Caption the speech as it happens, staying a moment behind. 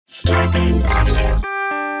Starburns Audio.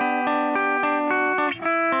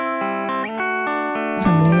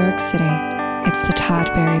 From New York City, it's the Todd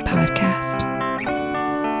Barry Podcast.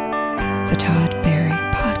 The Todd Barry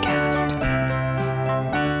Podcast.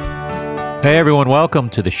 Hey everyone, welcome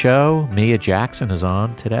to the show. Mia Jackson is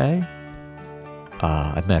on today.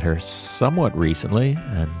 I met her somewhat recently,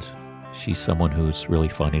 and she's someone who's really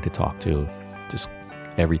funny to talk to. Just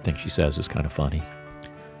everything she says is kind of funny.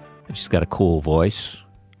 And she's got a cool voice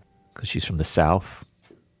because she's from the South.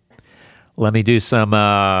 Let me do some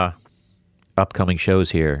upcoming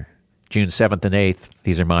shows here. June 7th and 8th,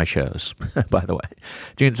 these are my shows, by the way.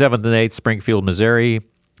 June 7th and 8th, Springfield, Missouri.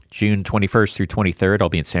 June 21st through 23rd, I'll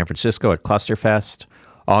be in San Francisco at Clusterfest.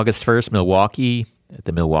 August 1st, Milwaukee at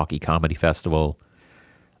the Milwaukee Comedy Festival.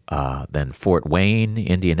 Then Fort Wayne,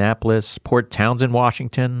 Indianapolis, Port Townsend,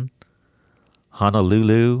 Washington,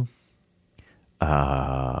 Honolulu,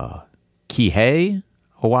 Kihei,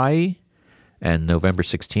 Hawaii, and November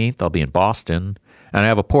 16th, I'll be in Boston. And I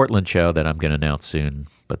have a Portland show that I'm going to announce soon,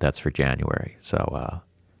 but that's for January. So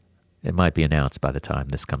it might be announced by the time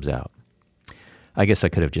this comes out. I guess I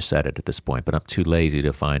could have just said it at this point, but I'm too lazy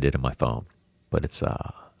to find it in my phone. But it's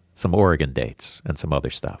some Oregon dates and some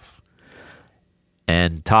other stuff.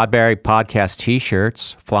 And Todd Barry Podcast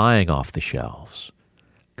t-shirts flying off the shelves.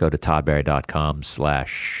 Go to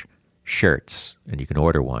toddbarry.com/shirts, and you can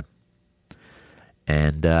order one.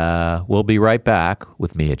 And we'll be right back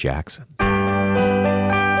with Mia Jackson.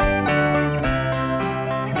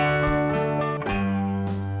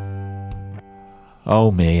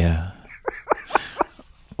 Oh, Mia.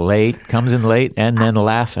 Late, comes in late, and then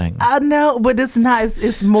laughing. I know, but it's not.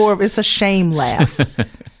 It's a shame laugh.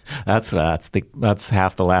 That's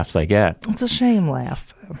half the laughs I get. It's a shame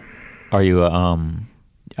laugh. Are you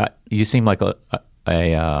you seem like a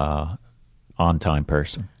on-time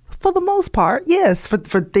person. For the most part, yes. For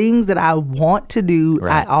things that I want to do,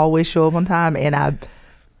 Right. I always show up on time, and I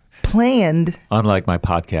planned. Unlike my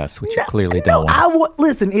podcast, which you clearly don't want.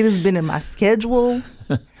 Listen, it has been in my schedule.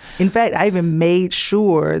 In fact, I even made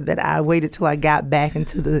sure that I waited till I got back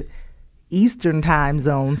into the Eastern time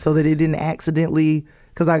zone so that it didn't accidentally,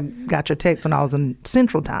 because I got your text when I was in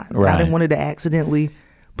Central time. Right. I didn't want it to accidentally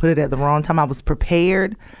put it at the wrong time. I was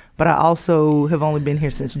prepared, but I also have only been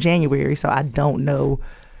here since January, so I don't know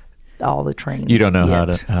all the trains. You don't know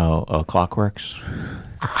yet. how a clock works?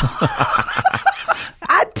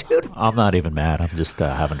 I do. I'm not even mad. I'm just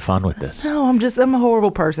having fun with this. No, I'm a horrible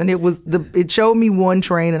person. It showed me one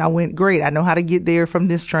train and I went, great, I know how to get there from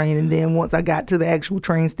this train. And then once I got to the actual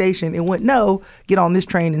train station, it went, no, get on this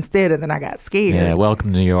train instead. And then I got scared. Yeah,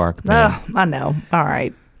 welcome to New York, man. I know. All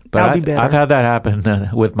right. But I'll be better. I've had that happen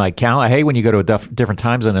with my calendar. I hate when you go to a different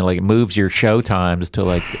time zone and it moves your show times to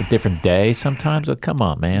a different day sometimes. Oh, come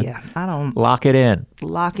on, man. Yeah, I don't. Lock it in.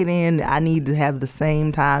 Lock it in. I need to have the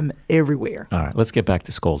same time everywhere. All right, let's get back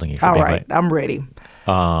to scolding you for All being right, late. I'm ready.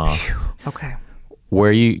 Okay.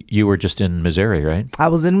 Where you were just in Missouri, right? I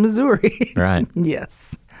was in Missouri. Right.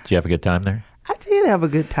 Yes. Did you have a good time there? I did have a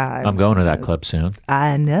good time. I'm going to that club soon.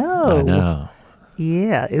 I know. I know.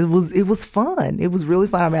 Yeah, it was fun. It was really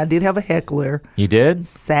fun. I mean, I did have a heckler You did?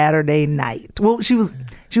 Saturday night. Well, she was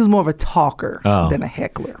more of a talker than a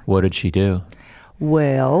heckler. What did she do?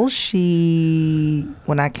 Well,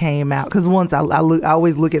 when I came out, because once I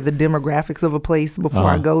always look at the demographics of a place before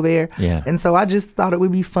I go there. Yeah. And so I just thought it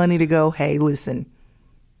would be funny to go, hey, listen,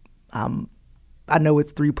 I know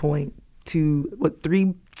it's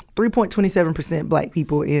 3.27% black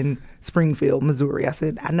people in Springfield, Missouri. I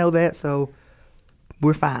said, I know that, so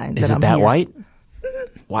we're fine. Is that it I'm that here. white?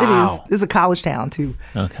 Wow. It is. It's a college town too.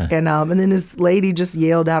 Okay. And then this lady just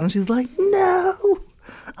yelled out, and she's like, "No,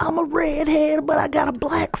 I'm a redhead, but I got a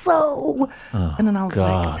black soul." And then I was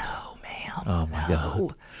God. like, "No, ma'am. Oh my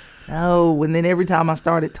God. No." And then every time I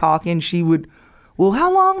started talking, she would, "Well,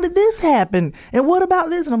 how long did this happen? And what about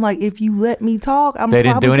this?" And I'm like, "If you let me talk, I'm." They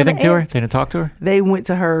didn't do probably anything gonna to her? ask." They didn't talk to her? They went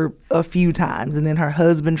to her a few times, and then her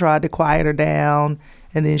husband tried to quiet her down,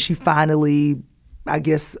 and then she finally, I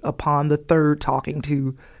guess, upon the third talking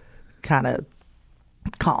to, kind of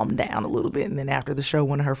calmed down a little bit. And then after the show,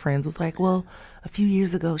 one of her friends was like, "Well, a few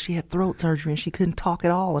years ago she had throat surgery and she couldn't talk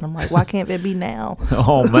at all." And I'm like, "Why can't that be now?"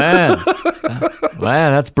 Oh, man.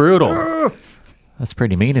 Man, that's brutal. That's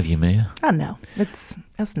pretty mean of you, Mia. I know. That's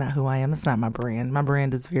not who I am. That's not my brand. My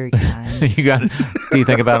brand is very kind. Do you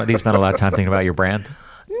think about it? Do you spend a lot of time thinking about your brand?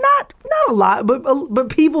 Not a lot, but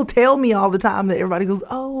people tell me all the time that everybody goes,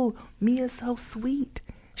 "Oh, Mia's so sweet.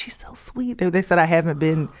 She's so sweet." They said I haven't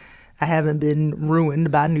been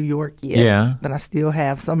ruined by New York yet. Yeah. That I still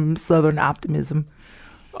have some Southern optimism.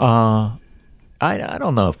 I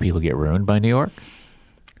don't know if people get ruined by New York.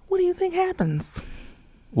 do you think happens?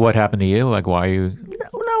 What happened to you? Like, why you?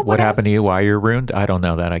 No. What happened to you? Why you're ruined? I don't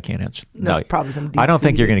know that. I can't answer. That's probably some. I don't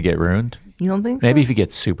think you're deep-seated- going to get ruined. You don't think? Maybe so? if you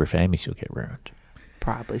get super famous, you'll get ruined.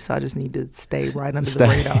 Probably. So I just need to stay right under the Stay-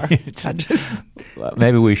 radar. It's- I just.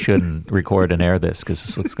 Maybe we shouldn't record and air this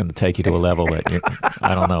because it's going to take you to a level that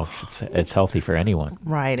I don't know if it's healthy for anyone.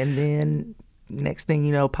 Right, and then next thing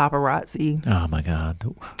you know, paparazzi. Oh my God.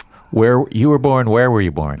 Where you were born? Where were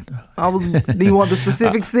you born? Do you want the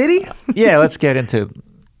specific city? Yeah, let's get into.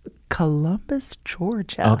 Columbus,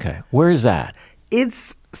 Georgia. Okay, where is that?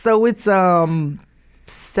 It's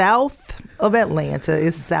south of Atlanta.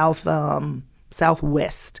 It's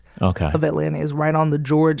southwest Okay. of Atlanta. It's right on the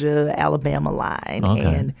Georgia-Alabama line, Okay.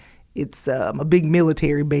 and it's a big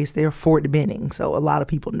military base there, Fort Benning. So a lot of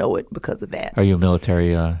people know it because of that. Are you a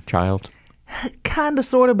military child? Kind of,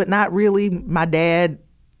 sort of, but not really. My dad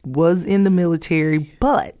was in the military,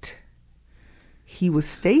 but he was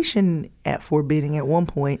stationed at Fort Benning at one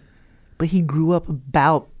point, but he grew up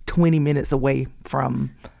about 20 minutes away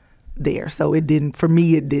from there. So it didn't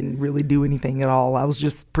really do anything at all. I was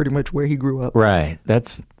just pretty much where he grew up. Right.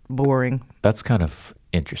 That's Boring. kind of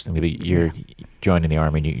interesting. Maybe you're joining the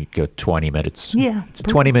Army and you go 20 minutes. Yeah. It's a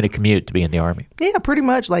 20-minute commute to be in the Army. Yeah, pretty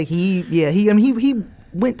much. Like he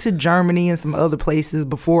went to Germany and some other places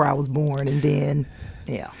before I was born, and then,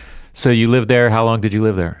 So you lived there. How long did you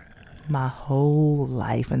live there? my whole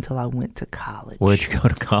life until I went to college. Where'd you go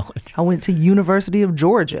to college? I went to University of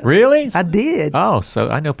Georgia. Really? I did. Oh, so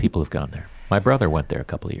I know people who've gone there. My brother went there a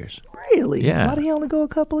couple of years. Really? Yeah. Why did he only go a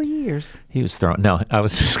couple of years? He was thrown. No, I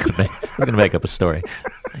was just going to make up a story.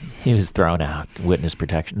 He was thrown out. Witness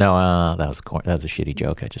protection. No, that was a shitty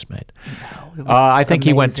joke I just made. No, it was I think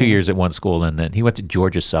he went 2 amazing. years at one school, and then he went to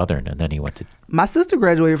Georgia Southern, and then he went to. My sister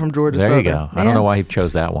graduated from Georgia There Southern. you go. I don't know why he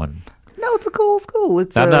chose that one. No, it's a cool school.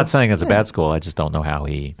 I'm not saying it's a bad school. I just don't know how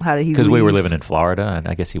How did he because we were leave? living in Florida, and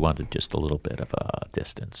I guess he wanted just a little bit of a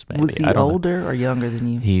distance. Maybe. Was he I don't know. older or younger than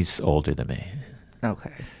you? He's older than me.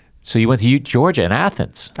 Okay. So you went to Georgia and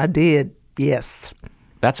Athens. I did. Yes.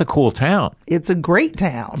 That's a cool town. It's a great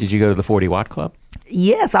town. Did you go to the 40 Watt Club?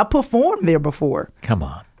 Yes, I performed there before. Come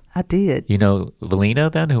on. I did. You know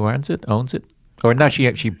Valina then, who owns it? Or no,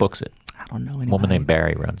 she books it. I don't know anybody. A woman named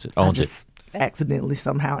Barry runs it, owns I just accidentally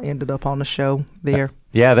somehow ended up on the show there. it.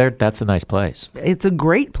 Yeah, that's a nice place. It's a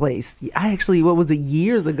great place. I actually, what was it,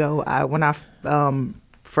 years ago, when I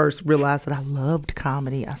first realized that I loved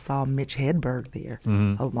comedy, I saw Mitch Hedberg there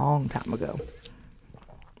a long time ago.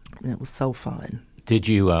 And it was so fun. Did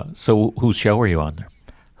you, so whose show were you on there?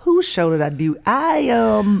 Whose show did I do?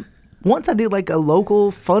 Once I did like a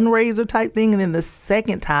local fundraiser type thing, and then the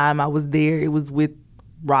second time I was there, it was with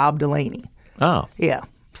Rob Delaney. Oh, Yeah.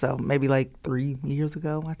 So maybe like 3 years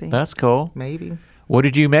ago, I think. that's cool. Maybe. What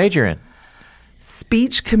did you major in?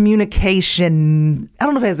 Speech communication. I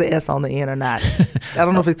don't know if it has an S on the end or not. I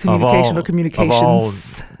don't know if it's communication or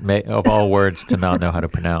communications. Of all words to not know how to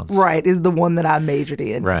pronounce. Right, is the one that I majored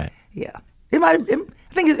in. Right. Yeah. I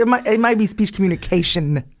think it might be speech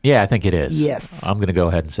communication. Yeah, I think it is. Yes. I'm going to go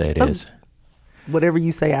ahead and say it is. Whatever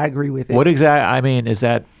you say, I agree with it. What exactly? I mean,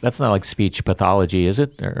 that's not like speech pathology, is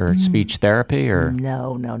it, or speech therapy, or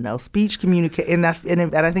No. Speech communication, and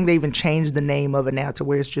I think they even changed the name of it now to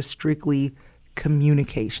where it's just strictly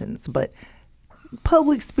communications, but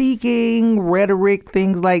public speaking, rhetoric,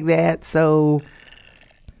 things like that. So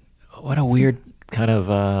what a weird kind of.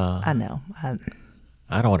 I know.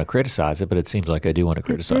 I don't want to criticize it, but it seems like I do want to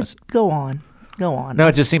criticize. Go on. No,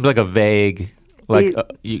 it just seems like a vague. Like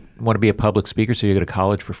you want to be a public speaker, so you go to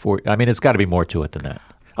college for 4. I mean, it's got to be more to it than that.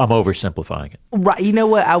 I'm oversimplifying it. Right. You know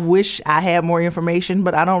what? I wish I had more information,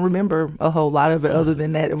 but I don't remember a whole lot of it other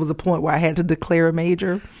than that. It was a point where I had to declare a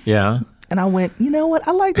major. Yeah. And I went, you know what?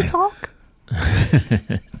 I like to talk.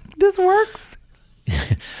 This works.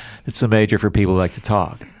 It's a major for people who like to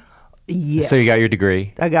talk. Yes. So you got your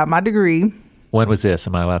degree. I got my degree. When was this?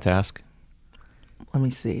 Am I allowed to ask? Let me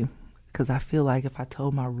see. Because I feel like if I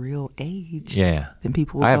told my real age, Yeah. then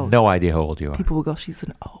people would I go, have no idea how old you are. people would go, she's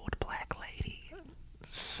an old black lady.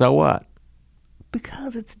 So what?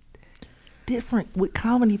 Because it's different. With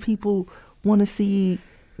comedy, people want to see,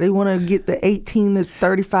 they want to get the 18 to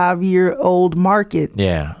 35-year-old market.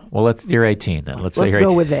 Yeah. Well, you're 18 then. Let's say Let's you're go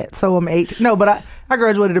 18. with that. So I'm 18. No, but I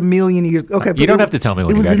graduated a million years. Okay, but You don't have to tell me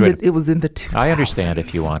when you graduated. It was in the 2000s. I understand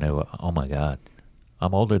if you want to. Oh my God,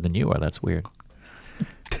 I'm older than you are. That's weird.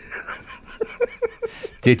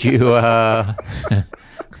 Did you?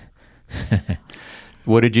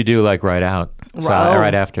 What did you do? Like right out? So,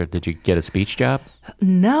 right after? Did you get a speech job?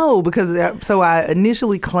 No, because so I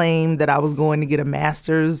initially claimed that I was going to get a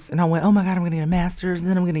master's, and I went, oh my God, I'm going to get a master's, and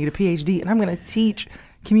then I'm going to get a PhD, and I'm going to teach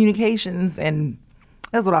communications, and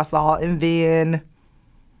that's what I thought. And then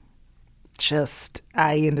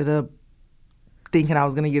I ended up thinking I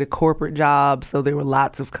was going to get a corporate job. So there were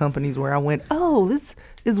lots of companies where I went, oh, this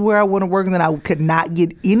is where I want to work. And then I could not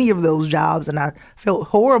get any of those jobs. And I felt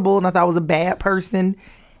horrible, and I thought I was a bad person.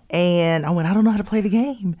 And I went, I don't know how to play the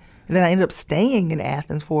game. And then I ended up staying in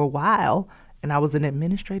Athens for a while. And I was an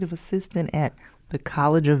administrative assistant at the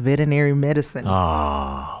College of Veterinary Medicine.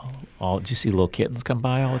 Oh, did you see little kittens come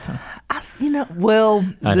by all the time?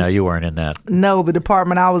 I know you weren't in that. No, the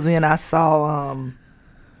department I was in, I saw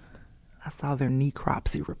their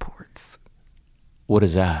necropsy reports. What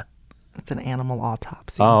is that? It's an animal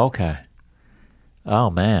autopsy. Oh, okay.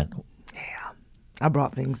 Oh, man. Yeah. I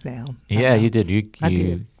brought things down. Yeah, you did.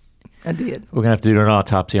 I did. We're going to have to do an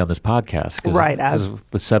autopsy on this podcast. Right. Because of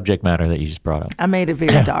the subject matter that you just brought up. I made it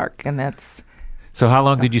very dark, and that's... So how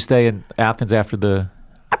long did you stay in Athens after the...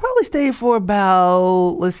 I probably stayed for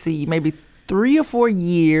about, maybe 3 or 4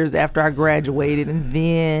 years after I graduated, and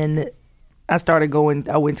then I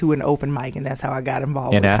went to an open mic, and that's how I got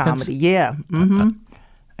involved in with Athens? comedy. Yeah. Mm-hmm.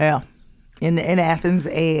 Yeah. In Athens,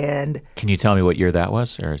 and... Can you tell me what year that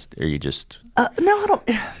was, or are you just... No, I don't...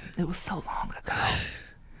 It was so long ago.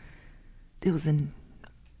 It was in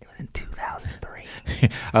 2003.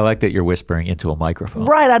 I like that you're whispering into a microphone.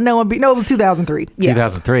 Right, I know. It was 2003. Yeah.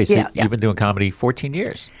 2003. So yeah. You've been doing comedy 14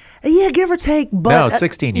 years. Yeah, give or take. But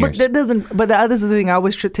 16 years. But that doesn't. But this is the thing. I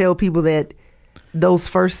always tell people that those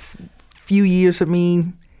first few years for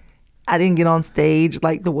me, I didn't get on stage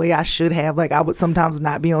like the way I should have. Like I would sometimes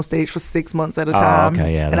not be on stage for 6 months at a time.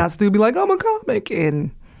 Okay, yeah. And I'd still be like, I'm a comic. And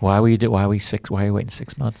why were you waiting 6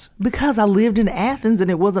 months? Because I lived in Athens and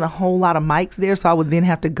it wasn't a whole lot of mics there, so I would then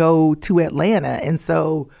have to go to Atlanta, and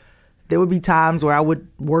so there would be times where I would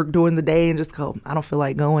work during the day and just go, I don't feel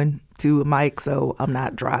like going to a mic, so I'm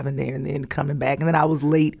not driving there, and then coming back, and then I was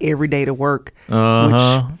late every day to work.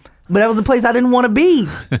 Uh-huh. But that was a place I didn't want to be.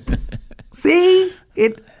 See,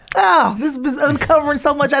 this was uncovering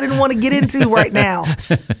so much I didn't want to get into right now.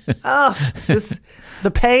 The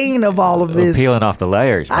pain of all of this. Peeling off the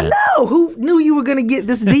layers, man. I know. Who knew you were going to get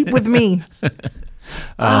this deep with me?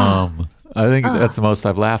 I think that's the most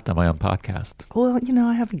I've laughed on my own podcast. Well,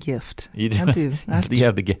 I have a gift. You do? I do. You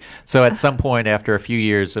have the gift. So at some point after a few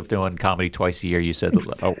years of doing comedy twice a year, you said,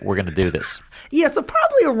 we're going to do this. Yeah, so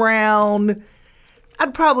probably around,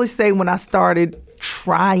 I'd probably say when I started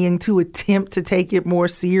trying to attempt to take it more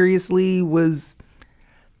seriously was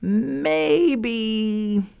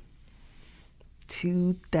maybe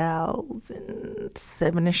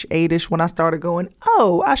 2007-ish, 8-ish, when I started going,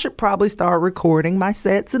 I should probably start recording my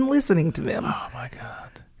sets and listening to them. Oh, my God.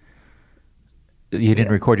 You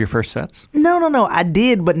didn't record your first sets? No. I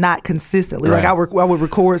did, but not consistently. Right. Like I would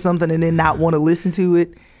record something and then not want to listen to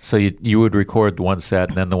it. So you would record one set,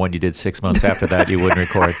 and then the one you did 6 months after that, you wouldn't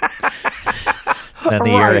record. Then the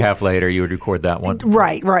year and a half later, you would record that one.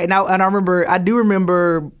 Right. And I do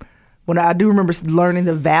remember learning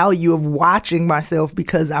the value of watching myself,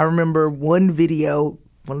 because I remember one of the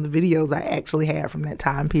videos I actually had from that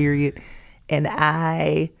time period, and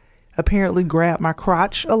I apparently grabbed my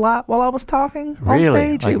crotch a lot while I was talking on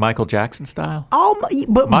stage. Like Michael Jackson style?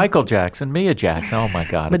 But Michael Jackson, Mia Jackson. Oh, my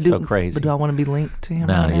God, it's so crazy. But do I want to be linked to him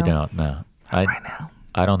No, right now? you don't, no. Right now.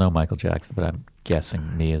 I don't know Michael Jackson, but I'm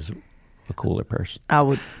guessing Mia's a cooler person.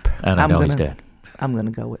 And I know he's dead. I'm going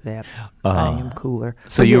to go with that. I am cooler.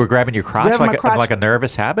 So you were grabbing your crotch like a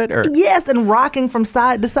nervous habit? Or? Yes, and rocking from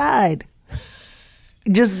side to side.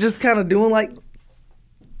 Just kind of doing like...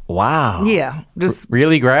 Wow. Yeah. Just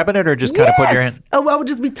really grabbing it, or just kind of putting your hand... Oh, I would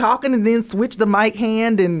just be talking and then switch the mic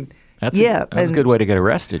hand, and that's a good way to get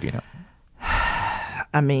arrested,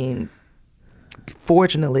 I mean,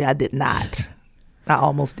 fortunately, I did not. I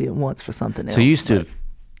almost did once for something else. So you used to...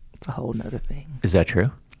 It's a whole nother thing. Is that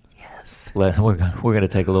true? Yes. We're going to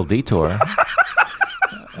take a little detour.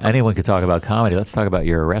 Anyone could talk about comedy. Let's talk about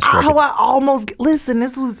your arrest record. I almost... Listen,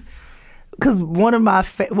 this was... Because one of my...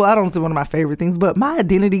 I don't say one of my favorite things, but my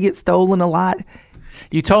identity gets stolen a lot.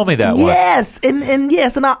 You told me that once. Yes.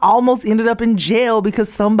 And I almost ended up in jail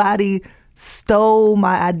because somebody stole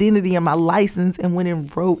my identity and my license and went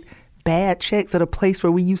and wrote bad checks at a place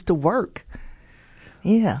where we used to work.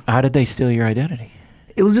 Yeah. How did they steal your identity?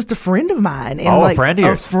 It was just a friend of mine. And a friend of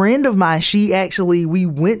yours. A friend of mine. She actually, we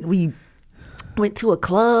went to a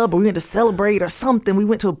club, or we went to celebrate or something. We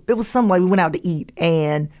went out to eat.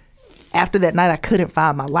 And after that night, I couldn't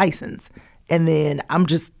find my license. And then I'm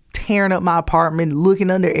just tearing up my apartment,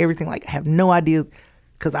 looking under everything. Like, I have no idea,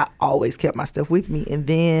 because I always kept my stuff with me. And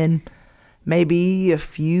then maybe a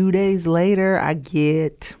few days later, I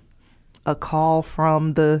get a call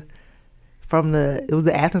from the it was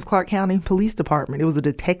the Athens Clarke County Police Department. It was a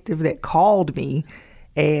detective that called me,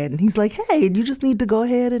 and he's like, hey, you just need to go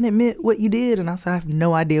ahead and admit what you did. And I said, I have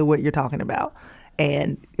no idea what you're talking about.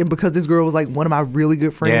 And because this girl was like one of my really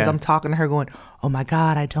good friends, Yeah. I'm talking to her going, oh my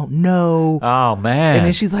God, I don't know. Oh, man. And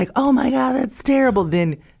then she's like, oh my God, that's terrible.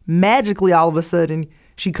 Then magically, all of a sudden,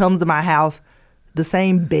 she comes to my house, the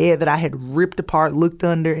same bed that I had ripped apart, looked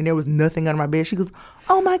under, and there was nothing under my bed. She goes,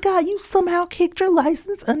 oh my God, you somehow kicked your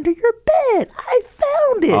license under your bed. I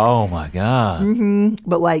found it. Oh, my God.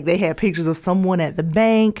 But like they had pictures of someone at the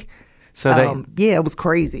bank. So Yeah, it was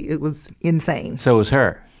crazy. It was insane. So it was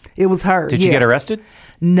her. It was her. Did you get arrested?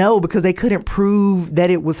 No, because they couldn't prove that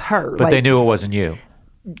it was her. But they knew it wasn't you.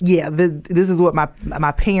 Yeah, this is what my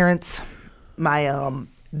parents,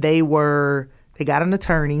 they got an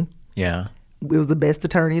attorney. Yeah. It was the best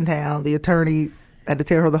attorney in town. The attorney had to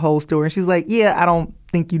tell her the whole story. And she's like, yeah, I don't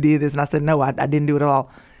think you did this. And I said, no, I didn't do it at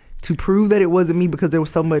all. To prove that it wasn't me, because there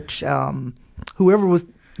was so much, whoever was,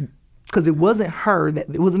 because it wasn't her,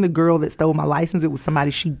 it wasn't the girl that stole my license. It was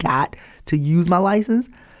somebody she got to use my license.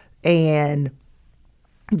 And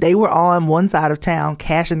they were on one side of town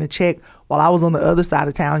cashing the check while I was on the other side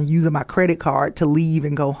of town using my credit card to leave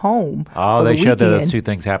and go home. Oh, for they the showed that those weekend. two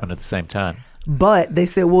things happened at the same time. But they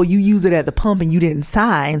said, well, you use it at the pump and you didn't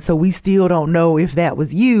sign, so we still don't know if that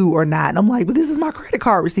was you or not. And I'm like, but this is my credit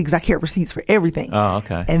card receipt, because I kept receipts for everything. Oh,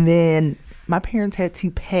 okay. And then my parents had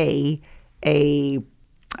to pay a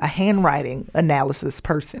handwriting analysis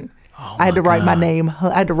person. Oh, I had to my write my God. name.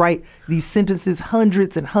 I had to write these sentences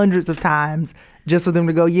hundreds and hundreds of times just for them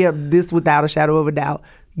to go, yeah, this without a shadow of a doubt,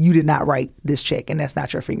 you did not write this check, and that's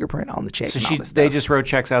not your fingerprint on the check. So and all this they stuff. just wrote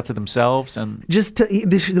checks out to themselves and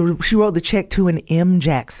She wrote the check to an M.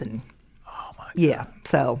 Jackson. oh my God. Yeah.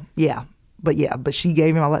 So but she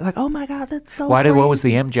gave him like, oh my God, that's so. What was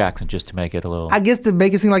crazy. the M Jackson, just to make it a little? I guess to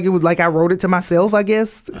make it seem like it was like I wrote it to myself, I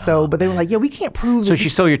guess. So, but they were like, yeah, we can't prove. So that she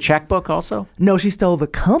this-" stole your checkbook also? No, she stole the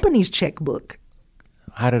company's checkbook.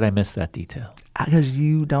 How did I miss that detail? Because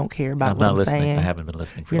you don't care about I'm what not I'm listening. saying. I haven't been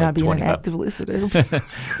listening for You're like not being 25. an active listener.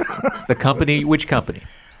 The company, which company?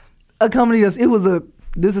 A company this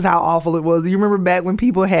is how awful it was. Do you remember back when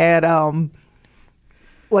people had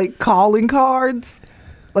like calling cards?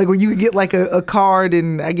 Like where you could get like a card,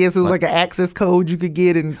 and I guess it was like an access code you could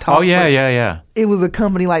get and talk. Oh, yeah. It was a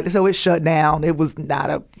company like this, so it shut down. It was not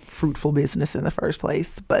a fruitful business in the first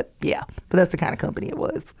place, but that's the kind of company it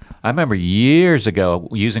was. I remember years ago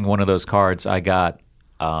using one of those cards. I got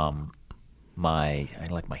my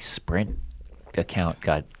Sprint account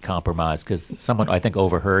got compromised because someone, I think,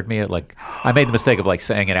 overheard me. I made the mistake of like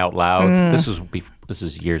saying it out loud. This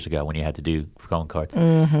was years ago when you had to do phone cards,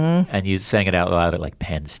 and you sang it out loud at like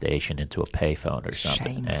Penn Station into a payphone or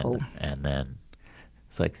something. Shameful. And then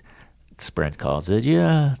it's like Sprint calls. Did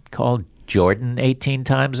you call Jordan 18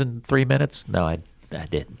 times in 3 minutes? No, I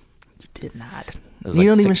didn't. You did not. was You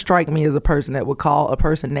like don't even 6 strike me as a person that would call a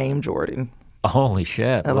person named Jordan. Holy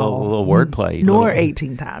shit! A At all. little wordplay. Nor Little-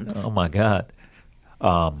 18 times. Oh my God.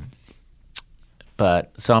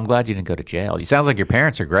 But so I'm glad you didn't go to jail. You sounds like your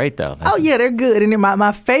parents are great though. Oh yeah, they're good. And then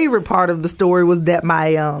my favorite part of the story was that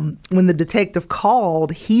my when the detective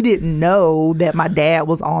called, he didn't know that my dad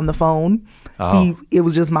was on the phone. Oh. It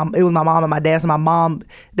was my mom and my dad. So my mom,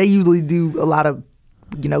 they usually do a lot of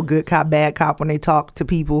good cop, bad cop when they talk to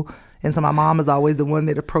people. And so my mom is always the one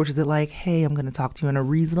that approaches it like, hey, I'm going to talk to you in a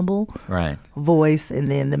reasonable Right. voice.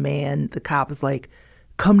 And then the cop is like,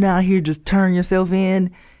 come down here, just turn yourself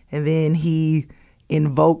in. And then he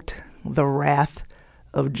invoked the wrath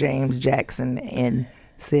of James Jackson and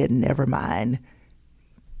said, never mind,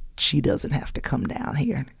 she doesn't have to come down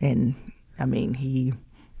here. And I mean,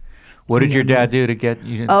 What did your dad do to get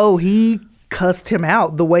you? he cussed him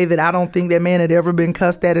out the way that I don't think that man had ever been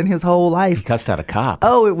cussed at in his whole life. He cussed out a cop.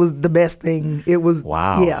 Oh, it was the best thing. It was.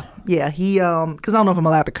 Wow. Yeah. He, because I don't know if I'm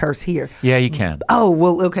allowed to curse here. Yeah, you can. Oh,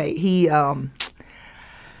 well, okay. He,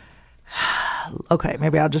 okay,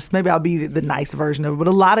 maybe I'll be the nice version of it. But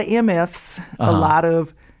a lot of MFs, a lot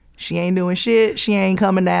of, she ain't doing shit. She ain't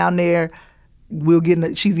coming down there.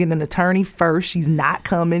 She's getting an attorney first. She's not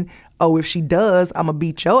coming. Oh, if she does, I'm gonna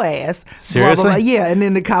beat your ass. Seriously? Blah, blah, blah. Yeah. And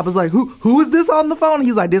then the cop is like, who is this on the phone?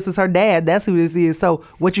 He's like, this is her dad. That's who this is. So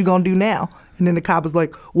what you gonna do now? And then the cop is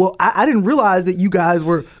like, well, I didn't realize that you guys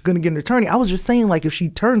were going to get an attorney. I was just saying, like, if she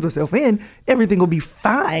turns herself in, everything will be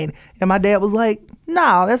fine. And my dad was like,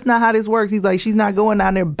 no, that's not how this works. He's like, she's not going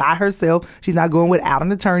down there by herself. She's not going without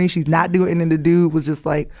an attorney. She's not doing it. And then the dude was just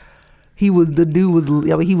like, he was so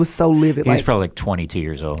livid. He was Like, probably like 22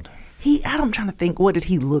 years old. I'm trying to think, what did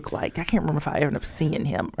he look like? I can't remember if I ended up seeing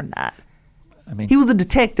him or not. I mean, he was a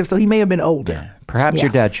detective, so he may have been older. yeah. Perhaps Yeah.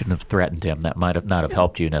 your dad shouldn't have threatened him. That might have not have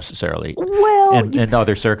helped you necessarily. Well, In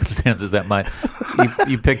other circumstances, that might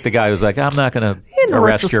you picked the guy who's like, I'm not going to In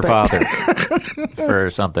arrest your father retrospect. for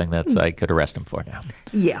something that's I could arrest him for now.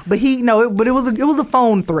 yeah, but it was a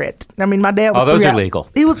phone threat. I mean, my dad was. Oh, those 3 are hou- legal.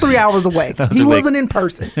 He was 3 hours away. Those He are wasn't legal. in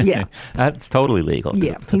person. Yeah, That's totally legal.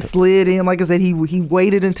 yeah. He slid in. Like I said, he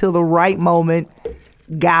waited until the right moment,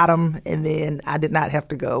 got him, and then I did not have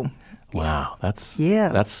to go. Wow, that's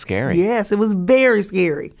scary. Yes, it was very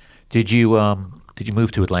scary. Did you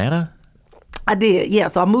move to Atlanta? I did, yeah.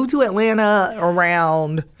 So I moved to Atlanta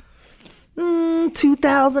around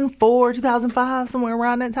 2004, 2005, somewhere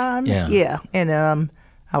around that time. Yeah. Yeah. And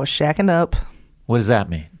I was shacking up. What does that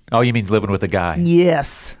mean? Oh, you mean living with a guy?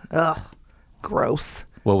 Yes. Ugh. Gross.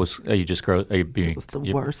 What was? Are you just gross? Are you being? It was the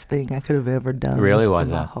worst thing I could have ever done. Really? Why is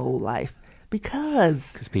in my that? whole life.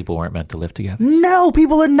 Because People weren't meant to live together. no,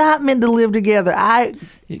 people are not meant to live together. I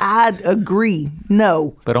agree.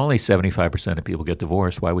 No. But only 75% of people get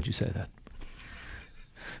divorced. Why would you say that?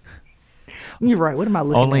 You're right. What am I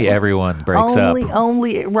looking Only at? everyone breaks up.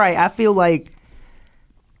 Only right. I feel like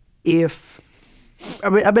I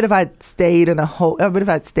bet if I'd stayed in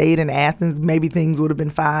Athens, maybe things would have been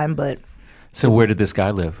fine. But So where did this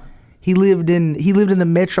guy live? he lived in the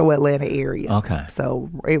Metro Atlanta area. Okay. So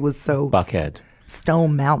it was Buckhead.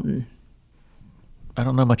 Stone Mountain. I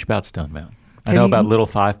don't know much about Stone Mountain. I Have know you- about Little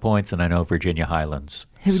Five Points, and I know Virginia Highlands,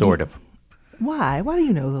 Have you- sort of. Why? Why do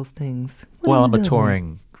you know those things? What Well, have I'm you a done?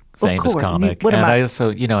 touring famous course. comic, What am and I- I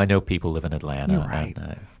also, I know people live in Atlanta, You're right.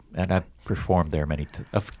 and I've performed there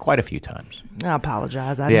quite a few times. I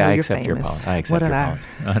apologize. I Yeah, know I you're accept your famous. apology. I accept What your did I? apology.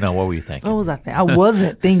 I know. What were you thinking? What was I thinking? I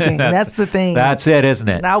wasn't thinking. That's the thing. That's it, isn't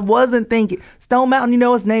it? I wasn't thinking. Stone Mountain,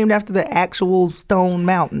 it's named after the actual Stone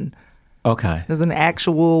Mountain. Okay. There's an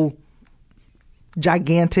actual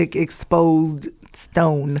gigantic exposed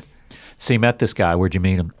stone. So you met this guy. Where'd you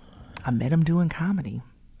meet him? I met him doing comedy.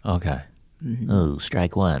 Okay. Mm-hmm. Oh,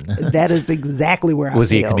 strike one. That is exactly where I Was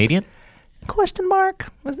he a failed. comedian? Question mark?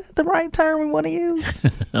 Was that the right term we want to use?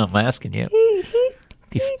 I'm asking you.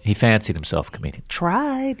 He fancied himself a comedian.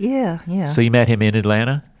 Tried. Yeah. So you met him in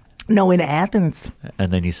Atlanta, No, in Athens.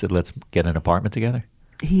 and then you said, let's get an apartment together?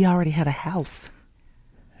 He already had a house.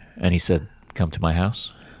 And he said, come to my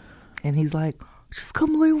house? And he's like, just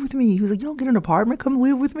come live with me. He was like, you don't get an apartment, come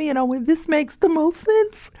live with me. And I went, this makes the most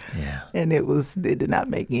sense. Yeah. And it did not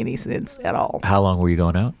make any sense at all. How long were you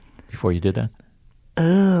going out before you did that?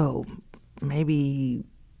 Oh, maybe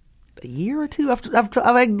a year or two. I've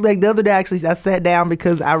like the other day, actually, I sat down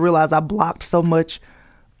because I realized I blocked so much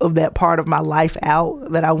of that part of my life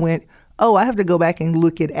out that I went, oh, I have to go back and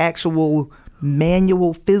look at actual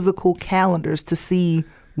manual physical calendars to see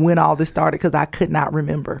when all this started because I could not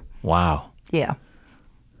remember. Wow. Yeah,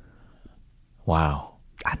 Wow.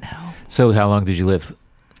 I know. So how long did you live?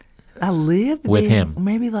 I lived With there him?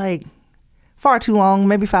 maybe like far too long,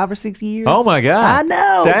 maybe 5 or 6 years. Oh, my God. I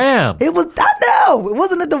know. Damn. It was. I know. It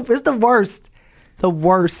wasn't. It's the worst. The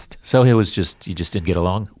worst. So it was just, you just didn't get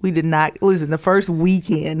along? We did not listen. The first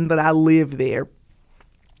weekend that I lived there,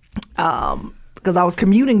 because I was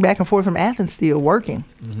commuting back and forth from Athens, still working.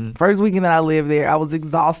 Mm-hmm. First weekend that I lived there, I was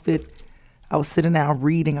exhausted. I was sitting down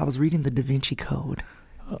reading. I was reading the Da Vinci Code.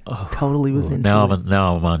 Totally was into Now it.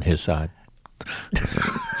 now I'm on his side.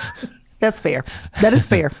 That's fair. That is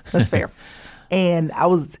fair. That's fair. And I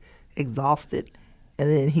was exhausted. And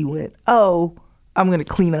then he went, oh, I'm going to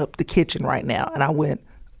clean up the kitchen right now. And I went,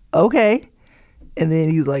 okay. And then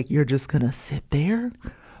he's like, you're just going to sit there?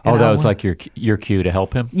 Oh, And that I was went, like your cue to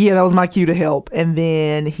help him? yeah, that was my cue to help. And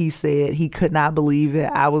then he said he could not believe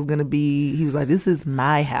that I was going to he was like, this is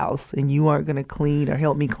my house and you aren't going to clean or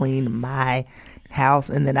help me clean my house.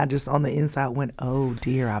 And then I just on the inside went, oh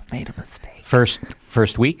dear, I've made a mistake.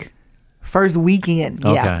 First week? First weekend.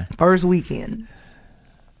 Yeah. Okay. First weekend.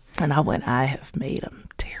 And I went, I have made a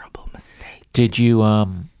terrible mistake. Did you,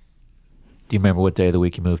 do you remember what day of the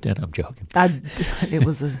week you moved in? I'm joking. It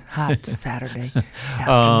was a hot Saturday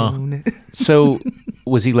afternoon. So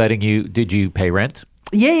was he letting you, did you pay rent?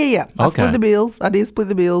 Yeah. I Okay. split the bills. I did split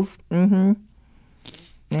the bills. Mm-hmm.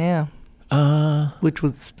 Yeah. Which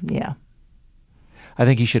was, yeah. I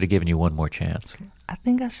think he should have given you one more chance. I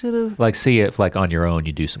think I should have. Like, see if, like, on your own,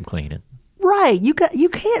 you do some cleaning. Right. You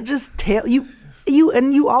can't just tell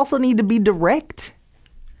and you also need to be direct.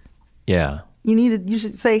 Yeah. You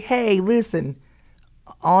should say, hey, listen,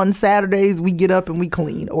 on Saturdays we get up and we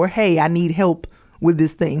clean, or hey, I need help with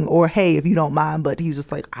this thing, or hey, if you don't mind. But he's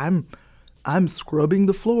just like, I'm scrubbing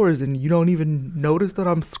the floors and you don't even notice that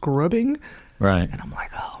I'm scrubbing. Right. And I'm like,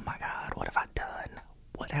 oh my God, what have I done?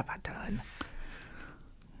 What have I done?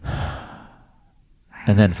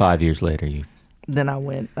 And then 5 years later, you. Then I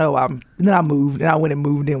went. Then I moved, and I went and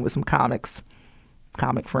moved in with some comic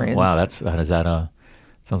friends. Wow,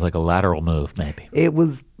 sounds like a lateral move, maybe. It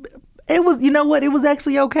was. You know what? It was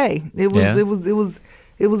actually okay. It was. Yeah?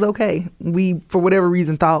 It was okay. We, for whatever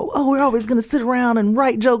reason, thought, we're always going to sit around and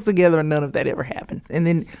write jokes together, and none of that ever happened. And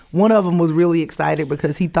then one of them was really excited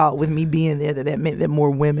because he thought with me being there that meant that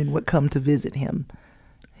more women would come to visit him.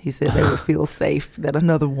 He said they would feel safe that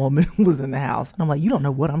another woman was in the house. And I'm like, you don't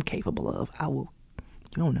know what I'm capable of. You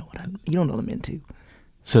don't know you don't know what I'm into.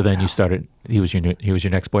 So then you started. He was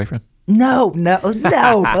your next boyfriend. No. No.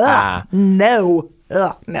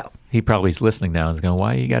 He probably is listening now and is going,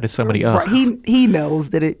 "Why you got somebody else?" Right. He knows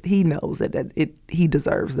that he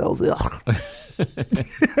deserves those. Ugh.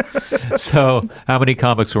 So how many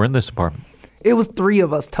comics were in this apartment? It was 3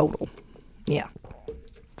 of us total. Yeah.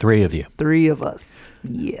 3 of you. 3 of us.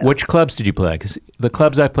 Yes. Which clubs did you play? Because the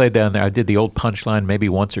clubs I played down there, I did the old Punchline maybe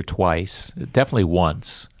once or twice. Definitely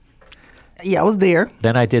once. Yeah, I was there.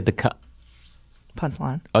 Then I did the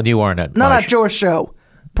Punchline. Oh, you weren't at. Not your show.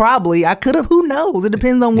 Probably. I could have. Who knows? It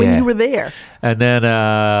depends on when you were there. And then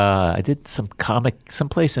I did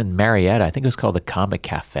someplace in Marietta. I think it was called the Comic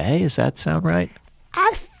Cafe. Does that sound right?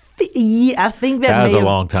 I think that was a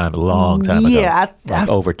long time ago. Yeah,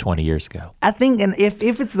 over 20 years ago. I think, and if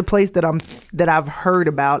it's the place that I've heard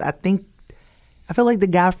about, I feel like the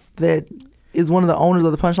guy that is one of the owners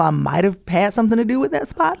of the Punchline might have had something to do with that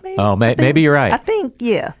spot. Maybe. Oh, maybe you're right. I think,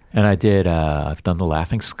 yeah. And I did. I've done the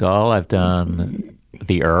Laughing Skull. I've done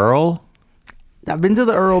the Earl. I've been to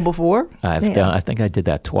the Earl before. I've done. I think I did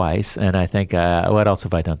that twice. And I think what else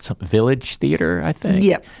have I done? Some Village Theater, I think.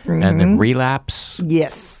 Yep. Mm-hmm. And then Relapse.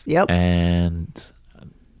 Yes. Yep. And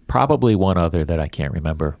probably one other that I can't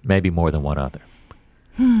remember. Maybe more than one other.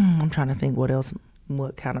 I'm trying to think what else.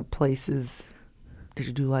 What kind of places did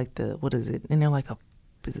you do? Like what is it? And they're like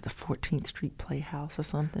is it the 14th Street Playhouse or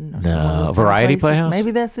something? Or no, Variety Playhouse?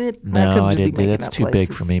 Maybe that's it. No, I didn't. That's too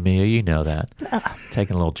big for me, Mia. You know that.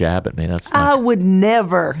 Taking a little jab at me. I would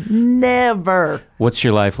never. What's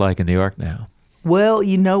your life like in New York now? Well,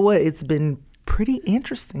 you know what? It's been pretty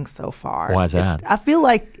interesting so far. Why is that? I feel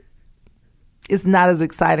like it's not as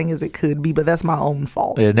exciting as it could be, but that's my own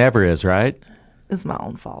fault. It never is, right? It's my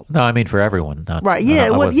own fault. No, I mean for everyone. Not, right.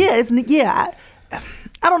 Yeah.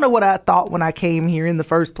 I don't know what I thought when I came here in the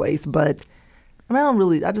first place, but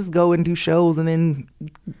I just go and do shows and then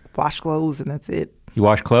wash clothes and that's it. You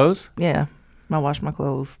wash clothes? Yeah. I wash my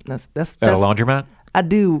clothes. That's at a laundromat? I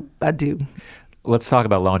do. Let's talk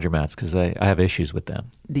about laundromats because I have issues with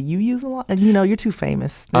them. Do you use a lot? You're too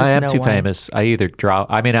famous. I am too famous. I either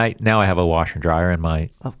drop. I have a washer and dryer in my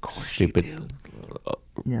stupid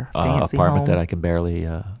apartment home that I can barely.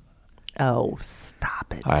 Oh,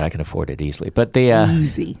 stop it! All right, I can afford it easily, but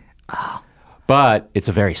easy. But it's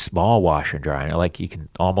a very small washer and dryer. Like you can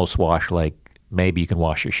almost wash maybe you can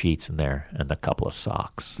wash your sheets in there and a couple of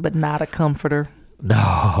socks. But not a comforter. No,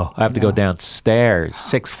 I have to go downstairs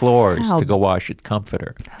 6 floors to go wash a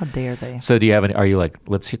comforter. How dare they? So do you have any? Are you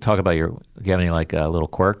let's talk about do you have any little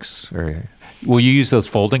quirks, or will you use those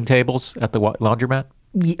folding tables at the laundromat?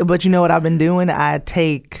 Yeah, but you know what I've been doing? I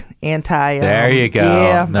take there you go.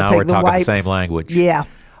 Yeah, now we're talking the same language. Yeah.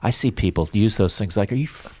 I see people use those things are you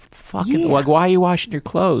fucking, why are you washing your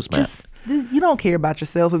clothes, man? You don't care about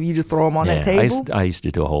yourself if you just throw them on that table. I used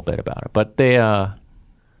to do a whole bit about it. But and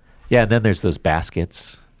then there's those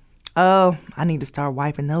baskets. Oh, I need to start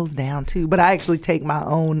wiping those down too. But I actually take my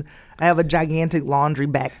own. I have a gigantic laundry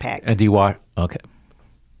backpack. And do you wash? Okay.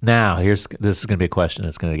 Now this is going to be a question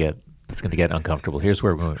that's going to get uncomfortable. Here's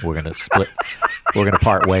where we're going to split. We're going to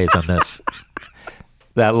part ways on this.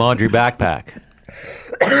 That laundry backpack.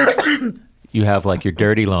 You have your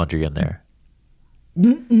dirty laundry in there.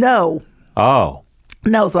 No. Oh.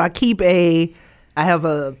 No. So I have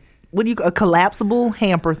a collapsible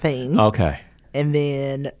hamper thing. Okay. And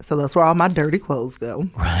then so that's where all my dirty clothes go.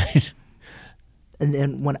 Right. And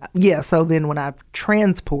then when I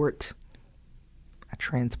transport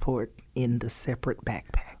in the separate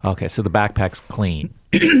backpack. Okay, so the backpack's clean.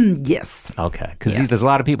 Yes. Okay, because there's a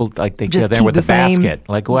lot of people they go there with the basket.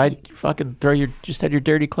 Why'd you fucking just had your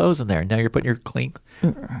dirty clothes in there? And now you're putting your clean.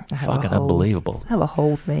 Fucking unbelievable. I have a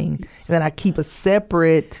whole thing, and then I keep a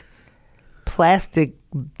separate plastic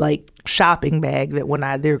shopping bag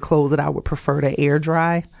that they're clothes that I would prefer to air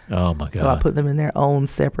dry. Oh my god! So I put them in their own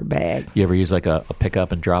separate bag. You ever use a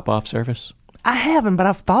pickup and drop off service? I haven't, but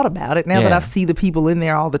I've thought about it. Now that I see the people in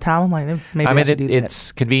there all the time, I'm like, maybe I should do that.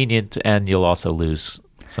 It's convenient, and you'll also lose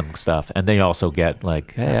some stuff. And then you also get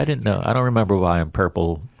hey, I didn't know. I don't remember buying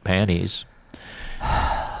purple panties.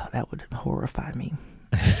 That would horrify me.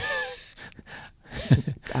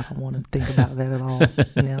 I don't want to think about that at all.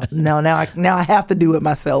 Now I have to do it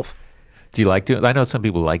myself. Do you like doing? I know some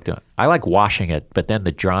people like doing. I like washing it, but then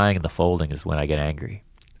the drying and the folding is when I get angry.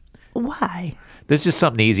 Why? There's just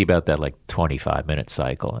something easy about that, like 25-minute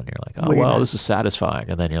cycle, and you're like, oh well, this is satisfying,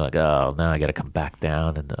 and then you're like, oh, now I got to come back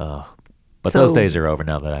down, and But those days are over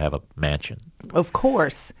now that I have a mansion. Of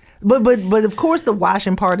course. But of course the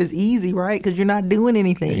washing part is easy, right? Because you're not doing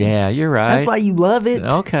anything. Yeah, you're right. That's why you love it.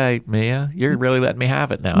 Okay, Mia, you're really letting me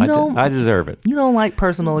have it now. I deserve it. You don't like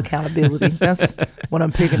personal accountability. That's what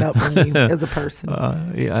I'm picking up from you as a person.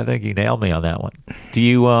 Yeah, I think you nailed me on that one. Do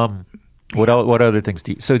you what other things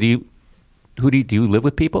do you? So do you live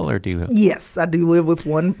with people or do you? Yes, I do live with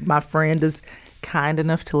one. My friend is kind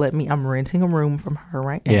enough to let me. I'm renting a room from her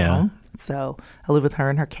right now. Yeah. So I live with her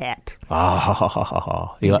and her cat.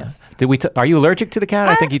 Oh, Yes. Are you allergic to the cat?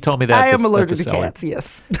 I think you told me that. I am allergic to cats.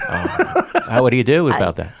 Yes. What do you do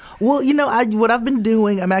about that? Well, what I've been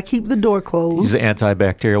doing. I keep the door closed. Use the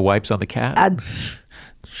antibacterial wipes on the cat.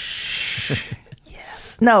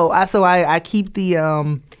 Yes. No. I keep the.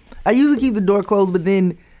 I usually keep the door closed, but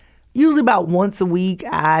then usually about once a week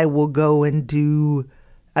I will go and do.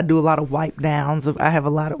 I do a lot of wipe downs. I have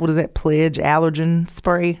a lot of what is that Pledge allergen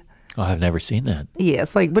spray. Oh, I've never seen that. Yeah,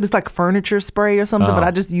 it's like furniture spray or something, but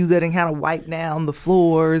I just use it and kind of wipe down the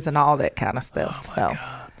floors and all that kind of stuff. Oh my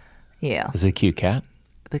God. Yeah. Is it a cute cat?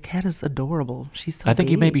 The cat is adorable. She's so I think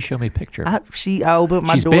big. you maybe show me a picture. I opened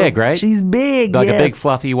my door. She's big, right? She's big, like yes. a big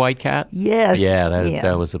fluffy white cat? Yes. Yeah,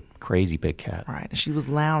 that was a crazy big cat. Right. And she was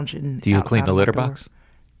lounging. Do you clean the litter door. box?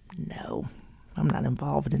 No, I'm not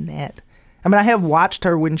involved in that. I mean, I have watched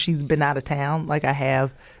her when she's been out of town. Like I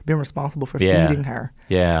have been responsible for feeding her.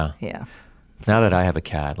 Yeah. Yeah. Now that I have a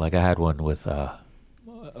cat, like I had one with a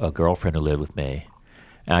girlfriend who lived with me,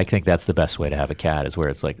 and I think that's the best way to have a cat is where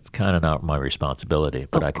it's like it's kind of not my responsibility,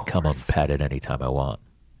 but I can come up and pet it anytime I want.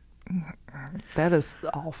 That is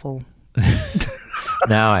awful.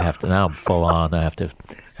 Now I'm full on. I have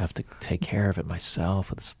to take care of it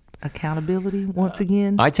myself. It's accountability once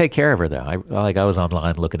again. I take care of her though. I was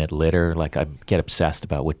online looking at litter. Like I get obsessed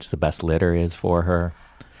about which the best litter is for her.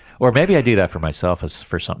 Or maybe I do that for myself as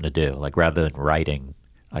for something to do. Like rather than writing,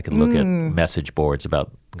 I can look at message boards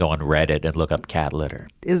about go on Reddit and look up cat litter.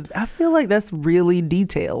 I feel like that's really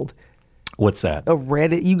detailed. What's that? A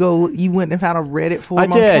Reddit. You went and found a Reddit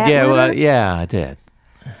forum. I did. On cat litter? I did.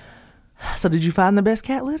 So did you find the best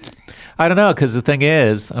cat litter? I don't know, because the thing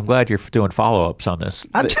is, I'm glad you're doing follow-ups on this.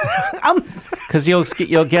 Because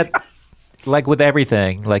you'll get, like with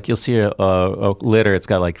everything, like you'll see a litter, it's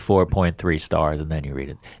got like 4.3 stars, and then you read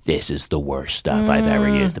it. This is the worst stuff I've ever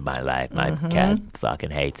used in my life. My cat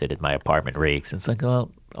fucking hates it, and my apartment reeks. And it's like,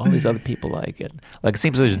 well, all these other people like it. Like it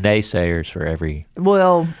seems there's naysayers for every.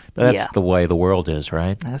 Well, but that's the way the world is,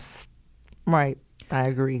 right? That's right. I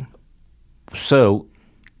agree. So.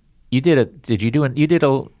 You did a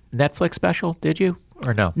Netflix special, did you?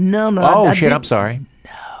 Or no? No. Oh shit, I'm sorry.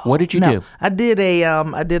 No. What did you do? I did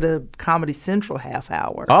a Comedy Central half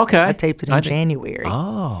hour. Okay. I taped it in January.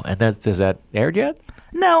 Oh, and is that aired yet?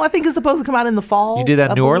 No, I think it's supposed to come out in the fall. You did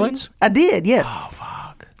that in New Orleans? I did, yes. Oh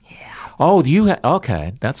fuck. Yeah. Oh,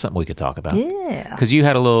 okay. That's something we could talk about. Yeah. Because you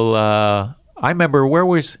had a little I remember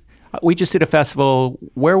we just did a festival.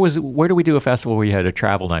 Where did we do a festival where you had a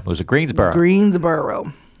travel night? It was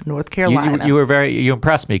Greensboro, North Carolina. You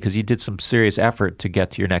impressed me because you did some serious effort to get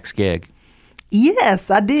to your next gig. Yes,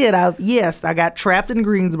 I did. I got trapped in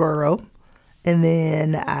Greensboro, and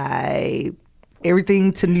then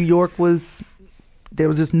everything to New York there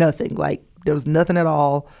was just nothing. Like there was nothing at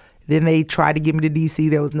all. Then they tried to get me to D.C.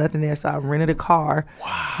 There was nothing there, so I rented a car,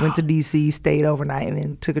 went to D.C., stayed overnight, and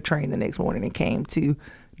then took a train the next morning and came to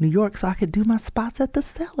New York so I could do my spots at the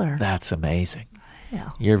Cellar. That's amazing.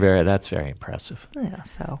 Yeah. That's very impressive. Yeah,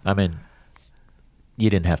 so. I mean, you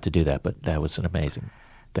didn't have to do that, but that was an amazing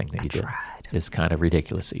thing that you did. Tried. It's kind of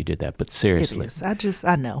ridiculous that you did that, but seriously. It is.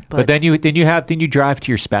 I know. But then you drive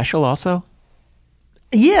to your special also?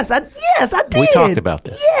 Yes, I did. We talked about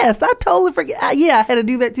this. Yes, I totally forget. I had to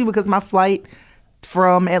do that too because my flight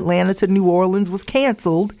from Atlanta to New Orleans was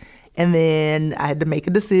canceled. And then I had to make a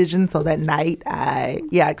decision. So that night, I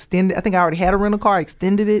extended. I think I already had a rental car. I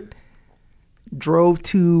extended it. Drove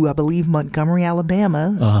to, I believe, Montgomery,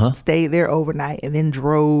 Alabama. Stayed there overnight, and then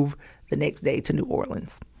drove the next day to New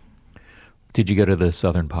Orleans. Did you go to the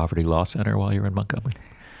Southern Poverty Law Center while you were in Montgomery?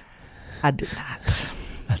 I did not.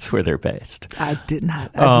 That's where they're based. I did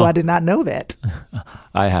not. I did not know that.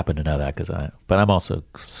 I happen to know that but I'm also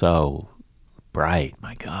so bright. My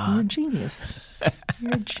You're a God. genius.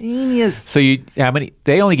 You're a genius. So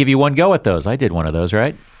they only give you one go at those. I did one of those,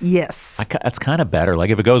 right? Yes. That's kind of better. Like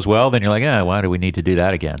if it goes well, then you're like, why do we need to do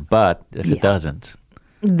that again? But if it doesn't,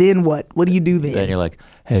 Then what? What do you do then? then you're like,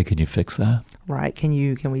 hey, can you fix that? Right. Can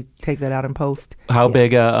we take that out in post? How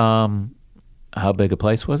big a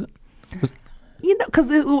place was it? Because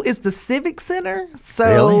it's the Civic Center,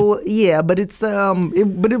 so Really? yeah. But it's it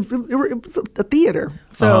was a theater,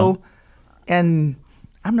 so and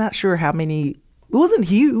I'm not sure how many. It wasn't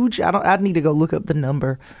huge. I'd need to go look up the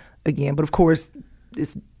number again. But of course,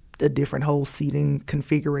 it's a different whole seating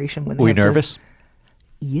configuration. When Were you they have nervous?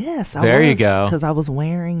 Yes, I There was. you go. Because I was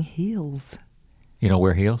wearing heels. You don't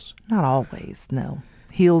wear heels? Not always. No,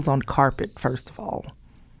 heels on carpet. First of all,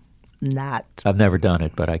 not. I've never done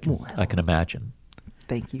it, but I can imagine.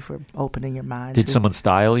 Thank you for opening your mind. Did to someone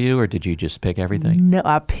style you, or did you just pick everything? No,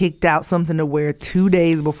 I picked out something to wear 2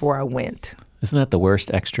 days before I went. Isn't that the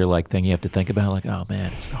worst extra thing you have to think about? Like, oh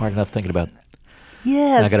man, it's hard enough thinking about.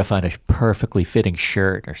 Yes. I got to find a perfectly fitting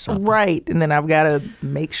shirt or something. Right. And then I've got to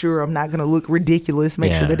make sure I'm not going to look ridiculous,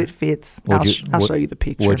 make sure Yeah. that it fits. What'd I'll show you the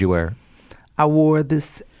picture. What'd you wear? I wore a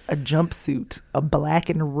jumpsuit, a black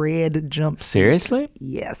and red jumpsuit. Seriously?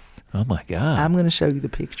 Yes. Oh my God. I'm going to show you the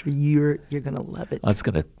picture. You're going to love it. That's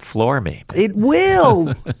going to floor me. It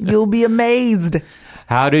will. You'll be amazed.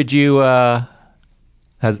 How did you,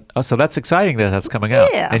 so that's exciting that that's coming out.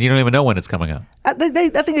 Yeah. And you don't even know when it's coming out. I think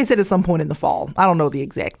they said at some point in the fall. I don't know the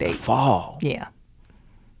exact date. Fall. Yeah.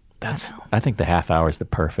 I think the half hour is the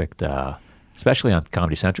perfect, especially on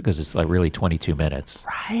Comedy Central, because it's like really 22 minutes.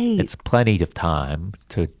 Right. It's plenty of time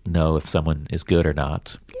to know if someone is good or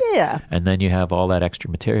not. Yeah. And then you have all that extra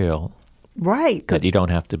material Right. 'Cause that you don't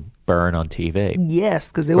have to burn on TV. yes,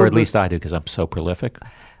 because it Or was at least I do, because I'm so prolific.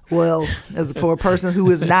 well, as for a person who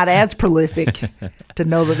is not as prolific, to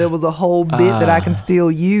know that there was a whole bit that I can still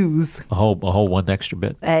use. A whole one extra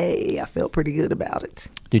bit. Hey, I felt pretty good about it.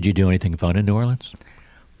 Did you do anything fun in New Orleans?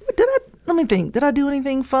 Let me think. Did I do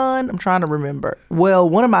anything fun? I'm trying to remember. Well,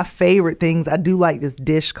 one of my favorite things, I do like this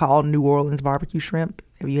dish called New Orleans barbecue shrimp.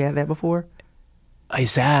 Have you had that before?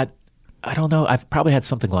 Is that, I don't know. I've probably had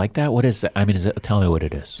something like that. What is that? I mean, tell me what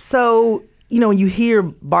it is. So, when you hear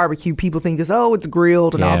barbecue, people think it's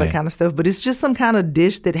grilled and all Yeah. that kind of stuff. But it's just some kind of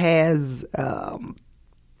dish that has,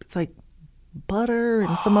 it's like butter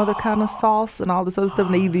and some other kind of sauce and all this other stuff.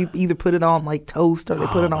 And they either put it on like toast or they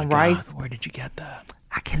put it on rice. God, where did you get that?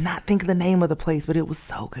 I cannot think of the name of the place, but it was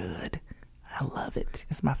so good. I love it.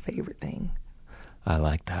 It's my favorite thing. I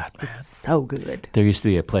like that, man. It's so good. There used to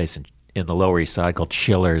be a place in the Lower East Side called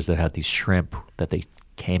Chillers that had these shrimp that they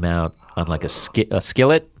came out on like a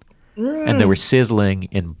skillet. And they were sizzling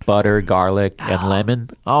in butter, garlic, and lemon.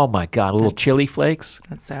 Oh my God, little chili flakes.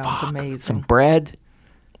 That sounds amazing. Some bread.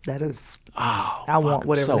 That is. Oh, I want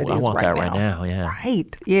whatever that is I want right that now. right now, yeah.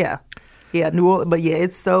 Right. Yeah. Yeah. New Orleans. But yeah,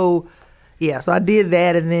 it's so. Yeah. So I did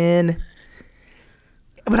that, and then.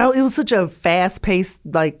 But it was such a fast paced,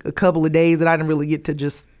 like a couple of days that I didn't really get to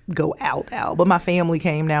just go out. But my family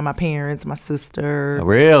came down, my parents, my sister. Oh,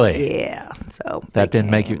 really? Yeah. So That they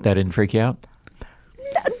didn't came. freak you out?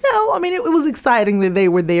 No, I mean it was exciting that they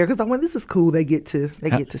were there because I went. This is cool. They get to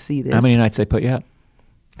see this. How many nights they put you up?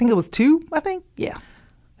 I think it was 2. I think. Yeah.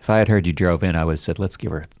 If I had heard you drove in, I would have said, let's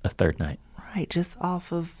give her a third night. Right. Just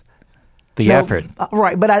off of The effort.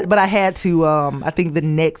 Right. But I had to. I think the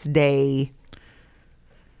next day.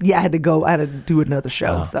 Yeah, I had to go. I had to do another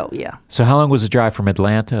show. Oh. So yeah, So how long was the drive from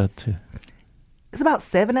Atlanta to? it's about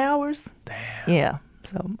 7 hours. Damn. Yeah.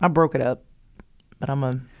 So I broke it up, but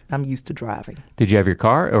I'm used to driving. Did you have your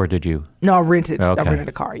car or did you? No, I rented. Okay. I rented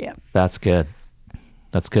a car. Yeah. That's good.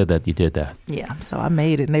 That's good that you did that. Yeah. So I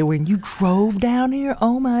made it, and they were, and you drove down here.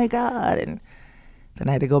 Oh my God! And then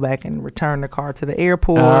I had to go back and return the car to the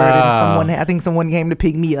airport, and I think someone came to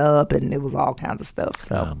pick me up, and it was all kinds of stuff.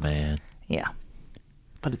 So Oh man. yeah,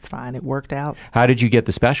 but it's fine. It worked out. How did you get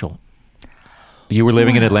the special? You were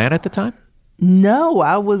living in Atlanta at the time? No,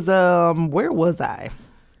 I was. Where was I?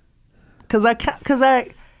 Because I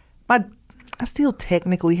still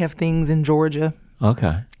technically have things in Georgia,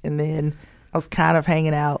 Okay. and then I was kind of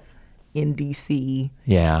hanging out in DC,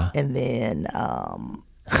 Yeah. and then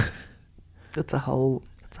it's a whole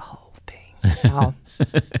thing.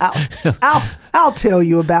 I'll tell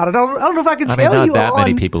you about it. I don't know if I can I mean, tell not you that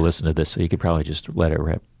many on- people listen to this, so you could probably just let it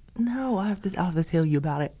rip No, I'll have to tell you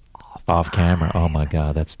about it off camera. Oh my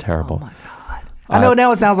God, that's terrible. Oh my God. I know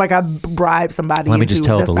now it sounds like I bribed somebody. Let me just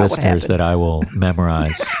tell that's the not what listeners happened. that I will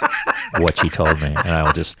memorize what she told me, and I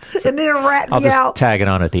will just and then rat I'll me just out. tag it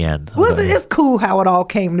on at the end. Well, it's cool how it all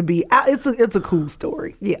came to be. It's a cool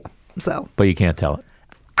story. Yeah. So But you can't tell it.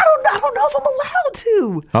 I don't know know if I'm allowed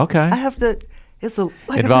to. Okay. I have to. It's a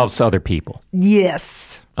like Involves other people.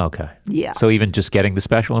 Yes. Okay. Yeah. So even just getting the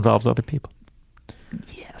special involves other people?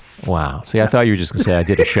 Yes. Wow. See, I thought you were just going to say I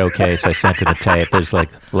did a showcase. I sent in a tape. There's like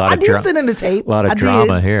a lot I of did send in the tape. A lot of I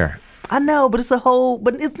drama did. here. I know, but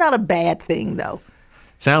it's not a bad thing though.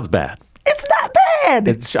 Sounds bad. It's not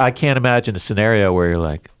bad. I can't imagine a scenario where you're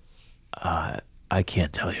like, I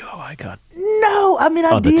can't tell you how I got. No, I mean,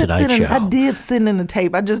 On the Tonight Show. I did send in the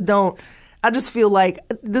tape. I just don't. I just feel like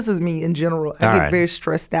this is me in general. I All get right. very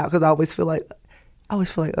stressed out because I always feel like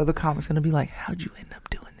other comics are gonna be like, "How'd you end up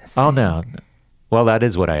doing this?" Oh thing? no. Well, that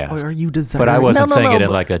is what I asked. Or are you deserving? But I wasn't no, saying it in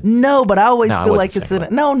but- like a. No, but I always No, I feel wasn't like it's saying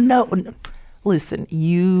in a, no. Listen,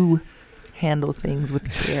 you handle things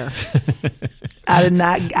with care. I did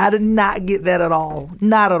not get that at all.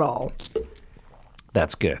 Not at all.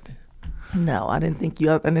 That's good. No, I didn't think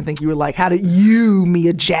you were like, how did you,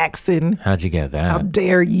 Mia Jackson? How'd you get that? How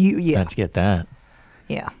dare you? Yeah. How'd you get that?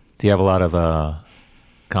 Yeah. Do you have a lot of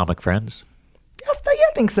comic friends?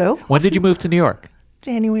 I think so. When did you move to New York?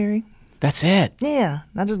 January. That's it. Yeah.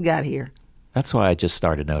 I just got here. That's why I just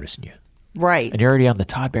started noticing you. Right. And you're already on the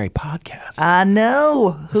Todd Berry podcast. I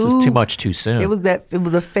know. This is too much too soon. It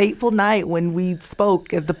was a fateful night when we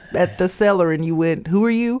spoke at the cellar and you went, "Who are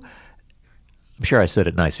you?" I'm sure I said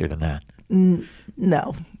it nicer than that.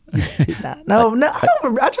 No. You did not. No, I don't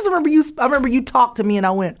remember. I just remember you talked to me and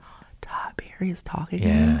I went, "Todd Berry is talking to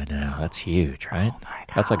me." Yeah, no, that's huge, right? Oh my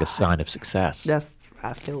God. That's like a sign of success.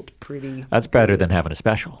 I felt pretty. That's better than having a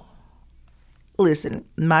special. Listen,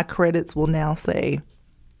 my credits will now say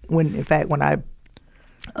when I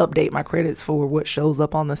update my credits for what shows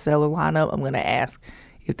up on the seller lineup, I'm going to ask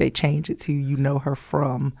if they change it to "You know her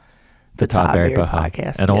from The Todd Berry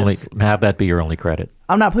podcast." And yes. only have that be your only credit.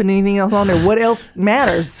 I'm not putting anything else on there. What else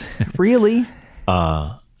matters, really?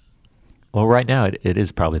 Well, right now it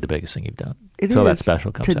is probably the biggest thing you've done. It Until that is.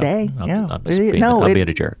 special comes Today, out. yeah. I'm just It- being, no, I'm it- being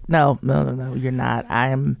a jerk. No, you're not.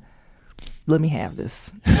 Let me have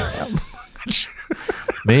this.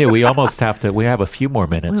 Mia, we almost have to. We have a few more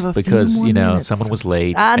minutes We have a few because more minutes. someone was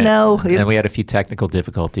late. I know, and we it's- had a few technical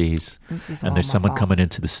difficulties. This is And all there's my someone fault. coming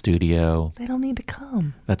into the studio. They don't need to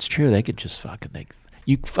come. That's true. They could just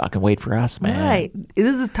you fucking wait for us, man. Right.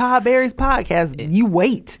 This is Todd Berry's podcast. You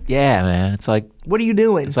wait. Yeah, man. It's like What are you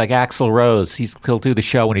doing? Axl Rose. He'll do the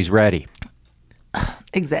show when he's ready.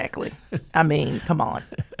 Exactly. I mean, come on.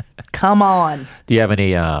 Come on. Do you have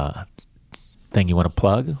any thing you want to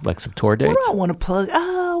plug, like some tour dates? What do I want to plug?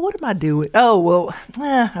 What am I doing? Oh, well,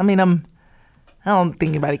 I mean, I don't think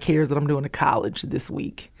anybody cares that I'm doing a college this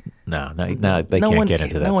week. No, they can't get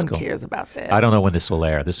into that. No one school. cares about that. I don't know when this will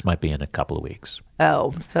air. This might be in a couple of weeks,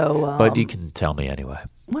 Oh, so. but you can tell me anyway.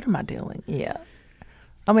 What am I doing? Yeah.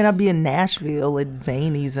 I mean, I'll be in Nashville at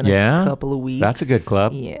Zany's in Yeah? a couple of weeks. That's a good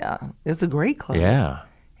club. Yeah. It's a great club. Yeah,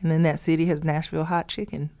 And then that city has Nashville hot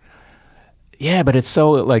chicken. yeah, but it's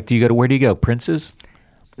so like, where do you go? Prince's?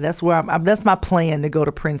 That's where that's my plan to go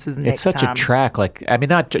to Prince's next It's such time. a track. Like, I mean,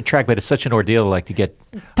 not a track, but it's such an ordeal. Like to get.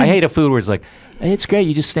 I hate a food where it's like, hey, it's great.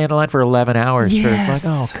 You just stand in line for 11 hours. Yes. For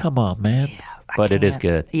like, oh, come on, man. I But it is can't.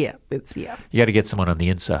 good. Yeah, You got to get someone on the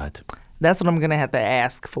inside. That's what I'm gonna have to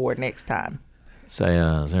ask for next time. Say,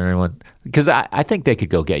 is there anyone? Because I think they could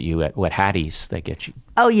go get you at Hattie's. They get you.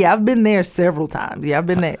 Oh yeah, I've been there several times. Yeah, I've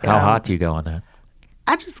been there. How hot do you go on that?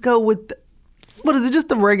 I just go with. What is it? Just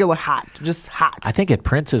the regular hot, just hot. I think at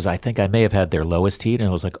Prince's, I think I may have had their lowest heat, and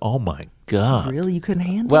I was like, oh my god. Really, you couldn't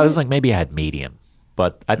handle Well, it? it was like maybe I had medium,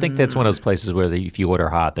 but I think that's one of those places where if you order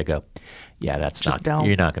hot, they go, yeah, that's Just not. don't.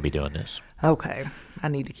 You're not going to be doing this. Okay, I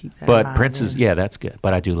need to keep that. in But mind Prince's, then. yeah, that's good.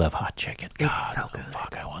 But I do love hot chicken. God, It's so good.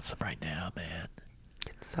 fuck, I want some right now, man.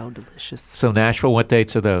 It's so delicious. So Nashville, what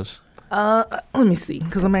dates are those? Let me see,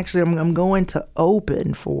 because I'm going to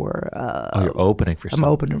open for. You're opening for I'm someone.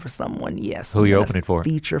 opening for someone. Yes. Who I'm you gonna opening for?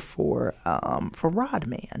 Feature for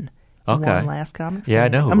Rodman. Okay. One Last Comics. Yeah, I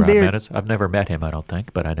Day. know who I'm there Rodman is. I've never met him, I don't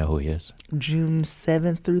think, but I know who he is. June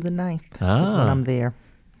 7th through the 9th. That's Ah. when I'm there.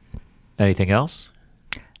 Anything else?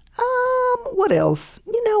 What else?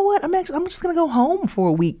 You know what? I'm just gonna go home for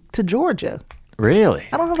a week to Georgia. Really?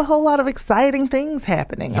 I don't have a whole lot of exciting things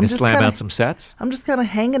happening. You gonna slam out some sets? I'm just kind of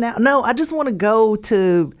hanging out. No, I just want to go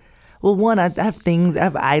to. Well, one, I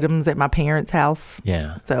have items at my parents' house.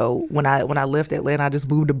 Yeah. So when I left Atlanta, I just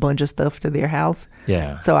moved a bunch of stuff to their house.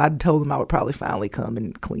 Yeah. So I told them I would probably finally come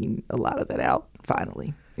and clean a lot of that out.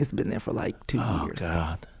 Finally, it's been there for like 2 Oh years.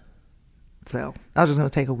 God. So I was just gonna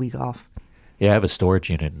take a week off. Yeah, I have a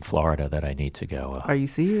storage unit in Florida that I need to go. Are you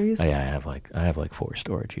serious? Yeah, I have like 4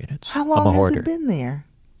 storage units. How I'm a long has hoarder. it been there?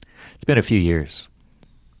 It's been a few years.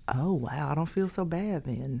 Oh wow, I don't feel so bad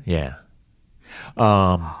then. Yeah.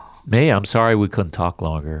 Me? I'm sorry we couldn't talk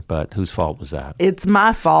longer, but whose fault was that? It's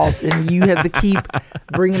my fault, and you have to keep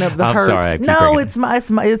bringing up the I'm hurts. sorry, I keep No,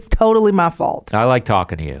 bringing- it's totally my fault. I like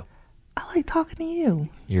talking to you. I like talking to you.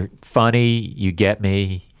 You're funny. You get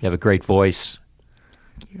me. You have a great voice.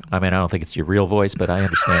 I mean, I don't think it's your real voice, but I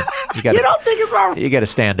understand. You got You don't think it's my? you got to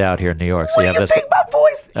stand out here in New York. So What you do have you this. think my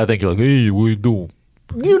voice? I think you're like, hey, what you doing?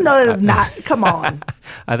 You know that it's not. Come on.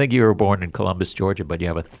 I think you were born in Columbus, Georgia, but you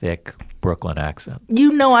have a thick Brooklyn accent.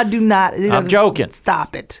 You know I do not. It I'm doesn't- joking.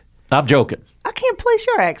 Stop it. I'm joking. I can't place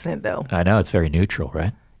your accent though. I know it's very neutral,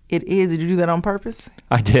 right? It is. Did you do that on purpose?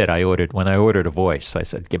 I did. When I ordered a voice, I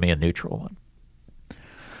said, give me a neutral one.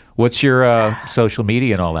 What's your social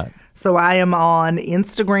media and all that? So I am on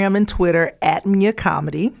Instagram and Twitter at Mia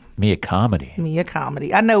Comedy. Mia Comedy. Mia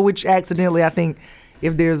Comedy. I know, which accidentally I think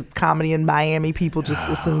if there's comedy in Miami, people just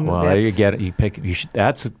assume. Well, that's, there you get it. You pick. You should.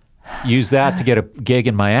 Use that to get a gig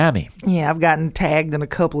in Miami. Yeah, I've gotten tagged in a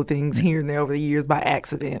couple of things here and there over the years by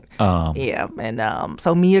accident. Yeah, and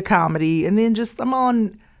so Mia Comedy, and then just I'm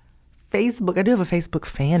on Facebook. I do have a Facebook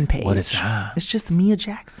fan page. What is that? It's just Mia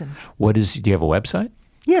Jackson. Do you have a website?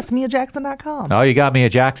 Yes, MiaJackson.com. Oh, you got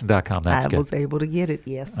MiaJackson.com. That's I good. was able to get it.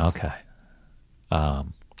 Yes. Okay.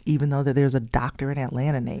 Even though that there's a doctor in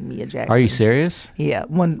Atlanta named Mia Jackson. Are you serious? Yeah.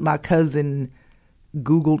 My cousin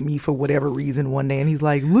Googled me for whatever reason one day, and he's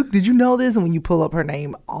like, "Look, did you know this?" And when you pull up her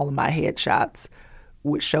name, all of my headshots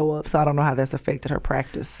would show up. So I don't know how that's affected her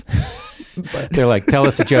practice. But They're like, tell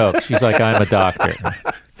us a joke. She's like, I'm a doctor.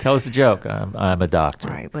 Tell us a joke. I'm a doctor.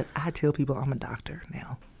 right, but I tell people I'm a doctor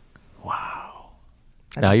now. Wow.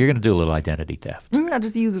 I Now just- you're going to do a little identity theft. I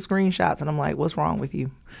just use the screenshots, and I'm like, "What's wrong with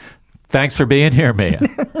you?" Thanks for being here, Mia.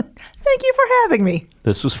 Thank you for having me.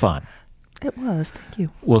 This was fun. It was. Thank you.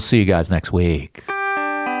 We'll see you guys next week.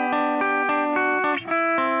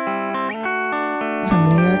 From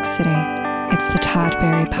New York City, it's the Todd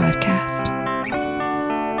Berry Podcast.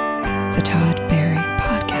 The Todd Berry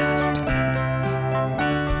Podcast.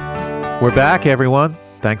 We're back, everyone.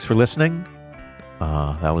 Thanks for listening.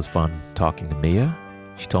 That was fun talking to Mia.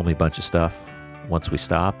 She told me a bunch of stuff once we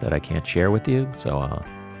stopped that I can't share with you. So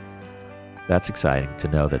that's exciting to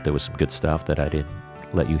know that there was some good stuff that I didn't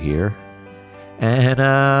let you hear. And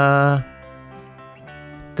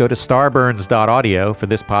go to starburns.audio for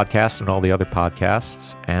this podcast and all the other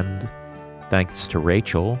podcasts. And thanks to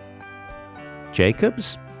Rachel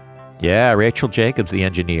Jacobs. Yeah, Rachel Jacobs, the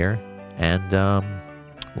engineer. And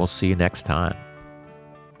we'll see you next time.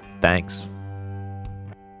 Thanks.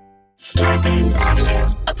 Starburns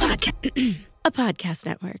Audio, a podcast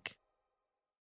network.